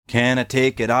can I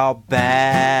take it all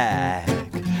back?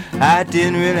 I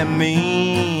didn't really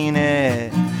mean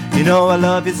it. You know I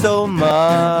love you so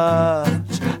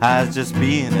much, I was just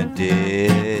being a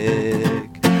dick.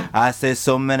 I say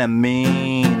so many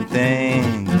mean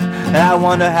things, and I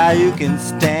wonder how you can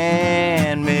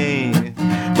stand me.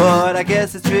 But I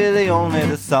guess it's really only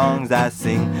the songs I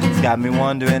sing. It's got me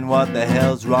wondering what the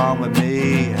hell's wrong with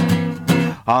me.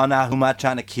 Oh, now who am I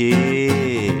trying to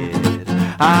kid?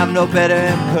 I'm no better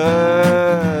in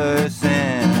person.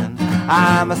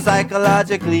 I'm a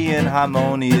psychologically and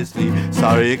harmoniously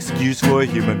sorry excuse for a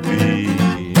human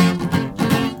being.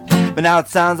 But now it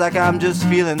sounds like I'm just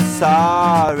feeling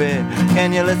sorry.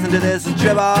 Can you listen to this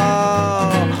dribble?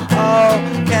 Oh,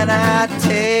 can I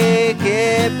take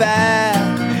it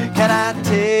back? Can I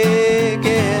take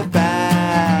it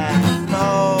back?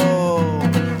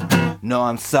 No,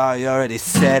 I'm sorry, I already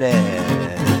said it.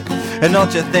 And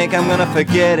don't you think I'm gonna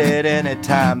forget it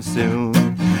anytime soon?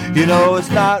 You know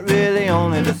it's not really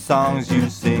only the songs you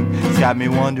sing. It's got me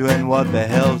wondering what the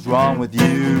hell's wrong with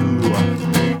you.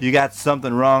 You got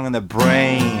something wrong in the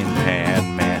brain,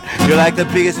 man. You're like the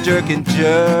biggest jerk in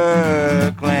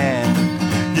Jerkland.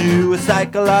 You were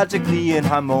psychologically and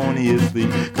harmoniously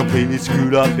completely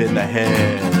screwed up in the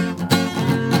head.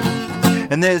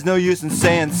 And there's no use in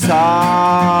saying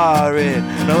sorry.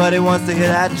 Nobody wants to hear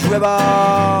that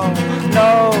dribble.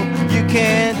 No, you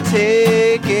can't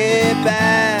take it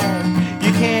back.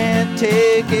 You can't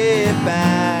take it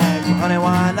back. Honey,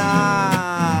 why not?